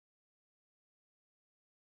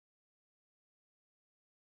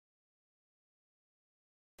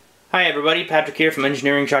Hi everybody, Patrick here from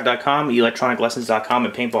EngineeringShot.com, ElectronicLessons.com,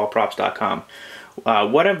 and PaintballProps.com.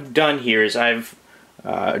 What I've done here is I've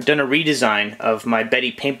done a redesign of my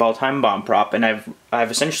Betty paintball time bomb prop, and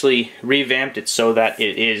I've essentially revamped it so that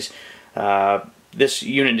it is this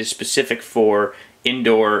unit is specific for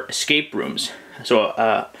indoor escape rooms. So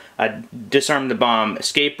a disarm the bomb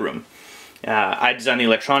escape room. I design the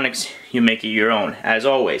electronics, you make it your own, as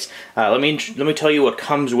always. Let me tell you what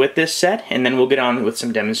comes with this set, and then we'll get on with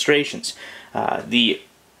some demonstrations. The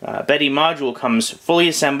Betty module comes fully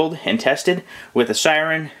assembled and tested with a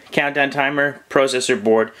siren, countdown timer, processor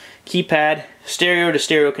board, keypad, stereo to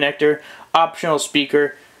stereo connector, optional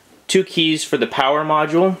speaker, 2 keys for the power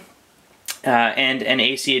module, and an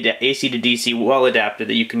AC to DC wall adapter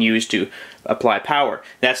that you can use to apply power.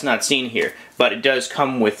 That's not seen here, but it does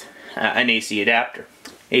come with an AC adapter,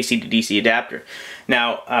 AC to DC adapter.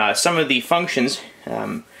 Now, some of the functions,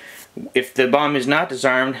 if the bomb is not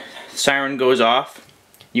disarmed, the siren goes off.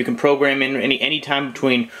 You can program in any time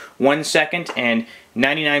between 1 second and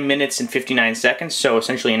 99 minutes and 59 seconds, so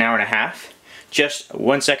essentially an hour and a half. Just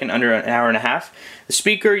 1 second under an hour and a half. The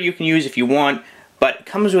speaker you can use if you want, but it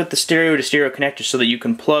comes with the stereo to stereo connector so that you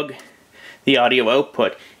can plug the audio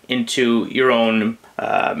output into your own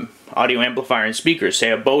audio amplifier and speakers, say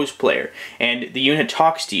a Bose player, and the unit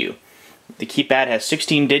talks to you. The keypad has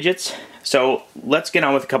 16 digits, so let's get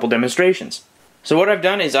on with a couple demonstrations. So what I've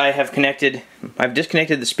done is I've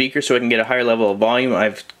disconnected the speaker so I can get a higher level of volume.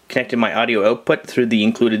 I've connected my audio output through the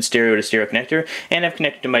included stereo to stereo connector, and I've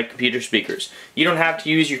connected to my computer speakers. You don't have to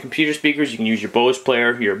use your computer speakers, you can use your Bose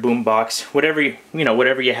player, your boombox,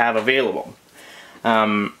 whatever you have available.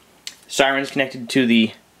 Siren's connected to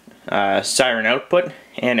the siren output,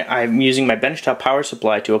 and I'm using my benchtop power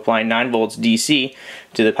supply to apply 9 volts DC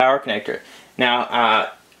to the power connector. Now,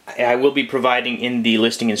 I will be providing in the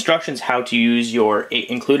listing instructions how to use your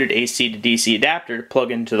included AC to DC adapter to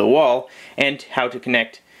plug into the wall and how to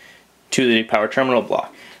connect to the power terminal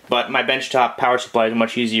block. But my benchtop power supply is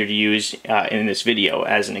much easier to use in this video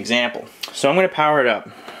as an example. So I'm going to power it up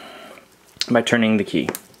by turning the key.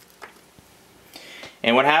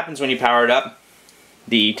 And what happens when you power it up?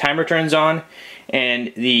 The timer turns on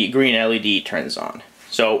and the green LED turns on.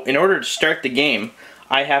 So in order to start the game,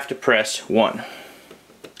 I have to press 1.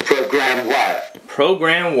 Program wire.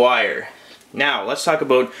 Program wire. Now let's talk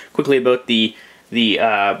quickly about the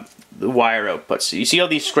wire outputs. You see all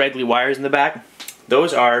these scraggly wires in the back?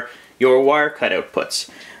 Those are your wire cut outputs.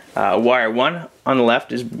 Wire 1 on the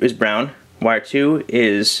left is brown. Wire 2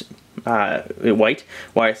 is white.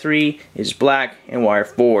 Wire 3 is black, and wire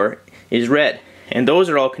 4 is red. And those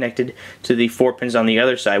are all connected to the 4 pins on the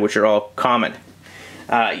other side, which are all common.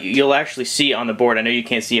 You'll actually see on the board, I know you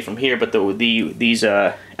can't see it from here, but these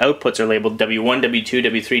outputs are labeled W1, W2,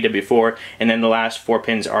 W3, W4, and then the last 4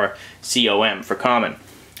 pins are COM for common.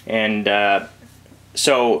 And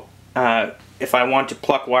so if I want to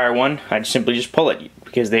pluck wire 1, I'd simply just pull it,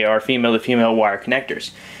 because they are female to female wire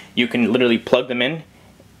connectors. You can literally plug them in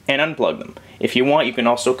and unplug them. If you want, you can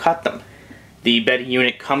also cut them. The Betty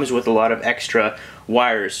unit comes with a lot of extra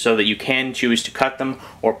wires so that you can choose to cut them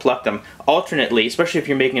or pluck them alternately, especially if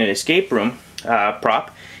you're making an escape room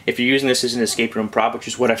prop. If you're using this as an escape room prop, which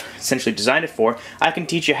is what I've essentially designed it for, I can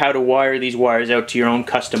teach you how to wire these wires out to your own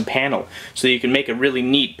custom panel so that you can make a really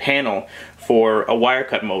neat panel for a wire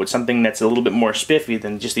cut mode, something that's a little bit more spiffy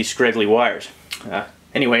than just these scraggly wires.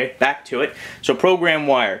 Anyway, back to it. So program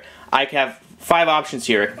wire. I have 5 options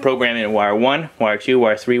here. I can program in wire 1, wire 2,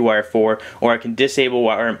 wire 3, wire 4, or I can disable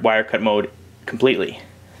wire cut mode completely.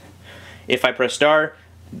 If I press star,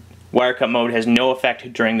 wire cut mode has no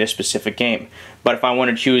effect during this specific game. But if I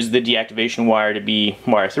want to choose the deactivation wire to be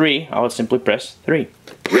wire 3, I'll simply press 3.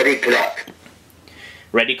 Ready clock.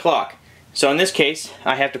 Ready clock. So in this case,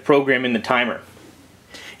 I have to program in the timer.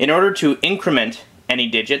 In order to increment any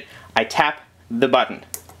digit, I tap the button.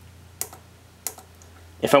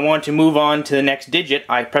 If I want to move on to the next digit,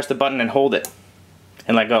 I press the button and hold it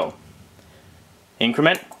and let go.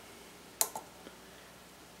 Increment.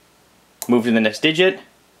 Move to the next digit.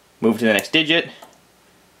 Move to the next digit.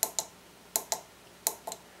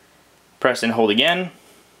 Press and hold again.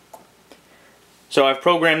 So I've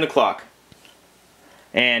programmed the clock.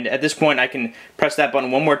 And at this point I can press that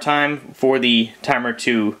button one more time for the timer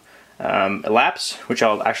to elapse, which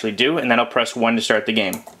I'll actually do, and then I'll press 1 to start the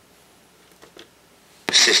game.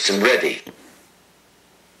 System ready.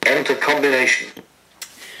 Enter combination.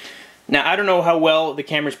 Now I don't know how well the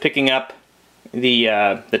camera's picking up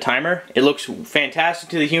the timer. It looks fantastic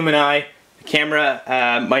to the human eye. The camera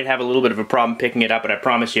might have a little bit of a problem picking it up, but I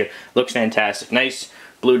promise you, it looks fantastic. Nice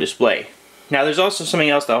blue display. Now there's also something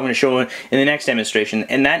else that I'm going to show in the next demonstration,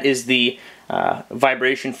 and that is the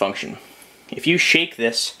vibration function. If you shake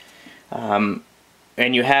this and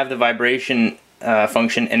you have the vibration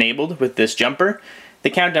function enabled with this jumper, the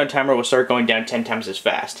countdown timer will start going down 10 times as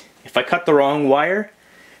fast. If I cut the wrong wire,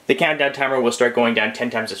 the countdown timer will start going down 10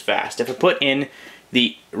 times as fast. If I put in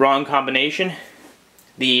the wrong combination,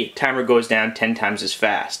 the timer goes down 10 times as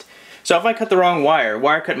fast. So if I cut the wrong wire,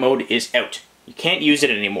 wire cut mode is out. You can't use it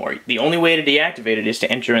anymore. The only way to deactivate it is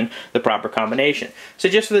to enter in the proper combination. So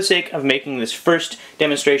just for the sake of making this first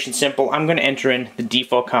demonstration simple, I'm going to enter in the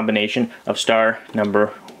default combination of star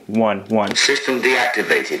number 11. System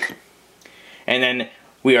deactivated. And then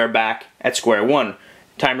we are back at square one.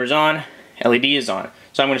 Timer's on, LED is on.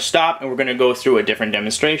 So I'm going to stop and we're going to go through a different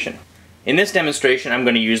demonstration. In this demonstration, I'm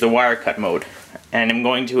going to use the wire cut mode. And I'm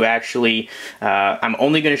going to actually, I'm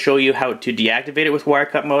only going to show you how to deactivate it with wire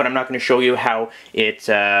cut mode. I'm not going to show you how it,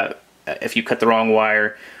 if you cut the wrong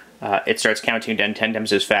wire, it starts counting down 10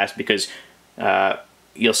 times as fast, because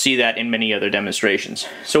you'll see that in many other demonstrations.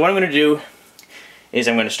 So what I'm going to do is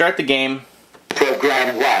I'm going to start the game.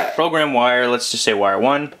 Program wire. Program wire, let's just say wire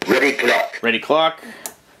 1. Ready clock. Ready clock.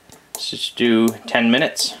 Let's just do 10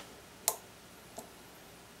 minutes.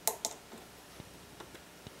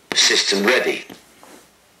 System ready.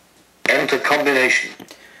 Enter combination.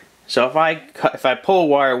 So if I pull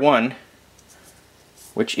wire 1,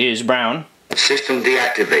 which is brown, System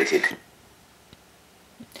deactivated.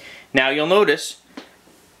 now you'll notice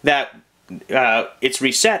that it's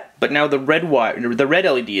reset, but now the red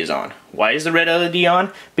LED is on. Why is the red LED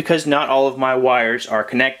on? Because not all of my wires are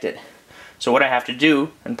connected. So what I have to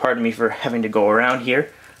do, and pardon me for having to go around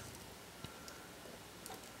here,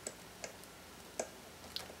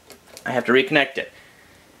 I have to reconnect it.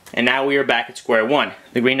 And now we are back at square one.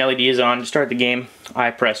 The green LED is on. To start the game,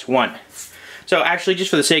 I press 1. So actually, just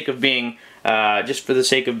for the sake of being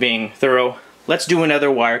thorough, let's do another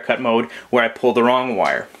wire cut mode where I pull the wrong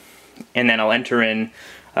wire, and then I'll enter in.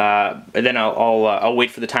 Then I'll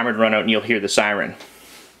wait for the timer to run out, and you'll hear the siren.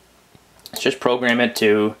 Let's just program it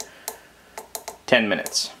to 10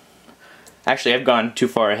 minutes. Actually, I've gone too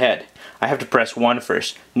far ahead. I have to press 1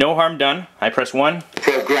 first. No harm done. I press 1.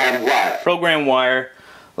 Program wire. Program wire.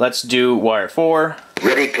 Let's do wire 4.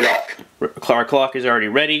 Ready clock. Our clock is already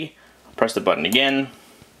ready. I'll press the button again.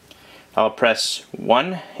 I'll press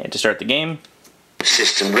 1 to start the game.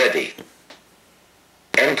 System ready.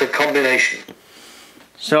 Enter combination.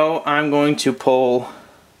 So I'm going to pull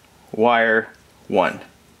wire 1.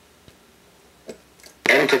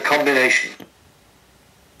 Enter combination.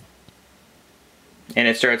 And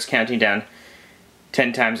it starts counting down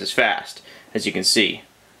 10 times as fast, as you can see.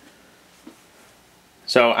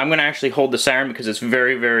 So I'm going to actually hold the siren because it's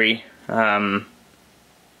very, very loud.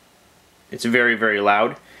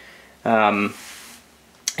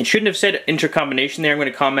 It shouldn't have said intercombination there. I'm going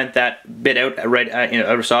to comment that bit out right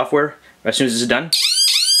out of software as soon as this is done.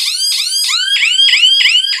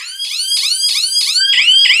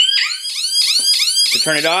 To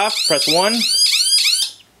turn it off, press 1.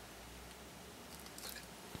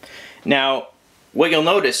 Now, what you'll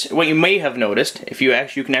notice, what you may have noticed, if you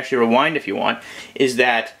can actually rewind if you want, is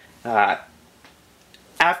that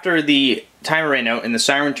after the timer ran out and the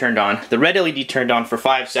siren turned on, the red LED turned on for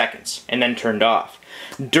 5 seconds and then turned off.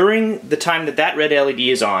 During the time that red LED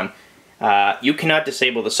is on, you cannot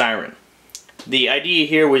disable the siren. The idea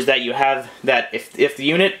here was that you have that if the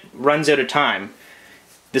unit runs out of time,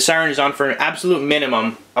 the siren is on for an absolute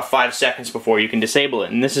minimum of 5 seconds before you can disable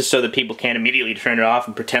it. And this is so that people can't immediately turn it off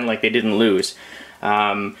and pretend like they didn't lose.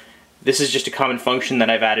 This is just a common function that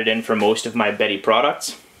I've added in for most of my Betty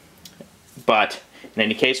products. But in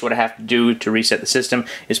any case, what I have to do to reset the system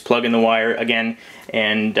is plug in the wire again,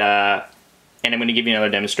 and I'm going to give you another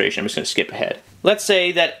demonstration. I'm just going to skip ahead. Let's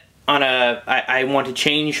say that I want to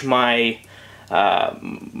change my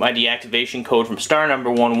my deactivation code from star number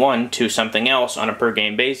 11 to something else on a per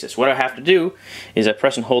game basis. What I have to do is I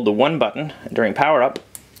press and hold the 1 button during power up.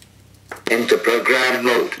 Enter program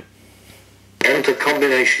mode. Enter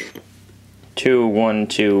combination.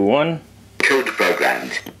 2121. Code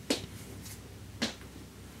programmed.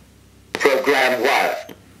 Program wire.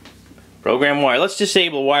 Program wire. Let's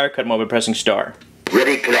disable wire cut mode by pressing star.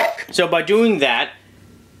 Ready clock. So by doing that,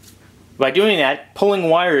 pulling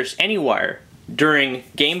wires, any wire, during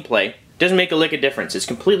gameplay doesn't make a lick of difference. It's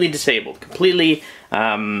completely disabled. It's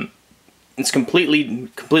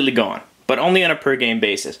completely gone. But only on a per game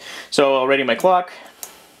basis. So I'll ready my clock.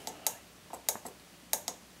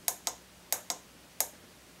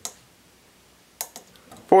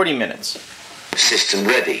 $40 minutes. System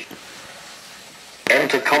ready.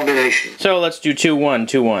 Enter combination. So let's do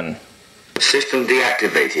 2121. System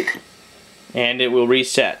deactivated. And it will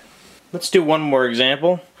reset. Let's do one more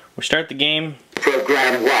example. We'll start the game.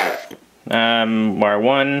 Program wire. Wire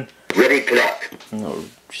 1. Ready clock. We'll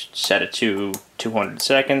set it to 200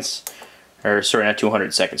 seconds. Or sorry, not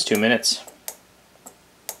 200 seconds, 2 minutes.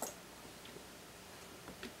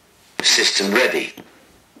 System ready.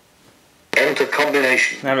 Enter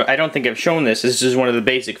combination. Now, I don't think I've shown this. This is one of the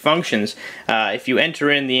basic functions. If you enter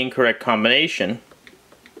in the incorrect combination.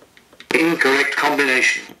 Incorrect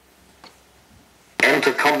combination.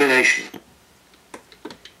 Enter combination.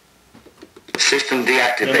 System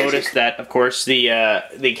deactivated. You'll notice that, of course, the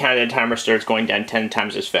countdown timer starts going down 10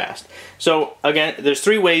 times as fast. So, again, there's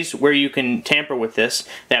 3 ways where you can tamper with this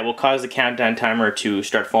that will cause the countdown timer to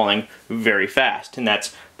start falling very fast, and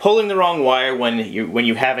that's pulling the wrong wire when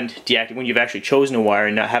you've actually chosen a wire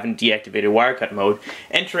and not haven't deactivated wire cut mode,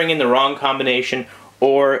 entering in the wrong combination,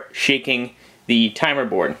 or shaking the timer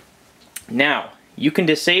board. Now, you can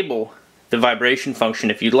disable the vibration function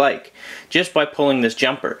if you'd like, just by pulling this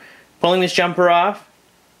jumper. Pulling this jumper off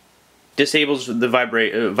disables the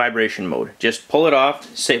vibration mode. Just pull it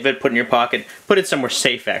off, save it, put it in your pocket, put it somewhere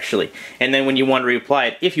safe actually. And then when you want to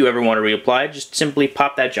reapply it, if you ever want to reapply it, just simply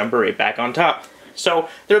pop that jumper right back on top. So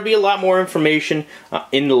there'll be a lot more information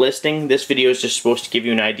in the listing. This video is just supposed to give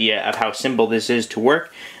you an idea of how simple this is to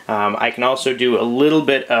work. I can also do a little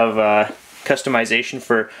bit of customization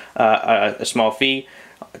for a small fee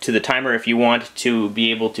to the timer if you want to be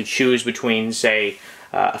able to choose between, say,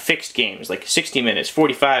 fixed games like 60 minutes,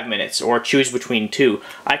 45 minutes, or choose between 2.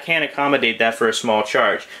 I can accommodate that for a small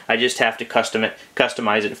charge. I just have to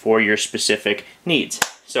customize it for your specific needs.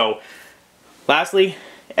 So, lastly,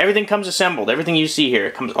 everything comes assembled. Everything you see here.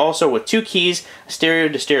 It comes also with 2 keys, a stereo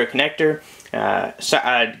to stereo connector,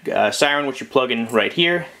 siren which you plug in right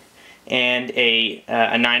here, and a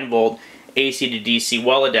 9-volt AC to DC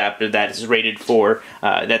wall adapter that is rated for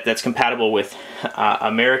that's compatible with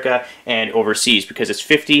America and overseas because it's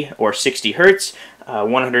 50 or 60 hertz,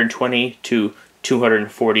 120 to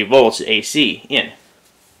 240 volts AC in.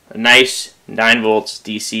 A nice 9 volts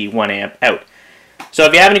DC 1 amp out. So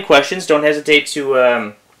if you have any questions, don't hesitate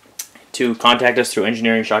to contact us through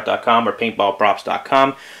engineeringshock.com or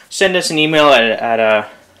paintballprops.com. Send us an email at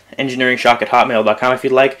engineeringshock@hotmail.com if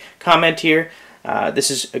you'd like. Comment here. This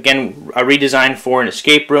is, again, a redesign for an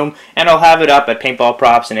escape room, and I'll have it up at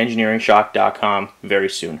paintballprops and engineeringshock.com very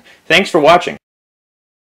soon. Thanks for watching.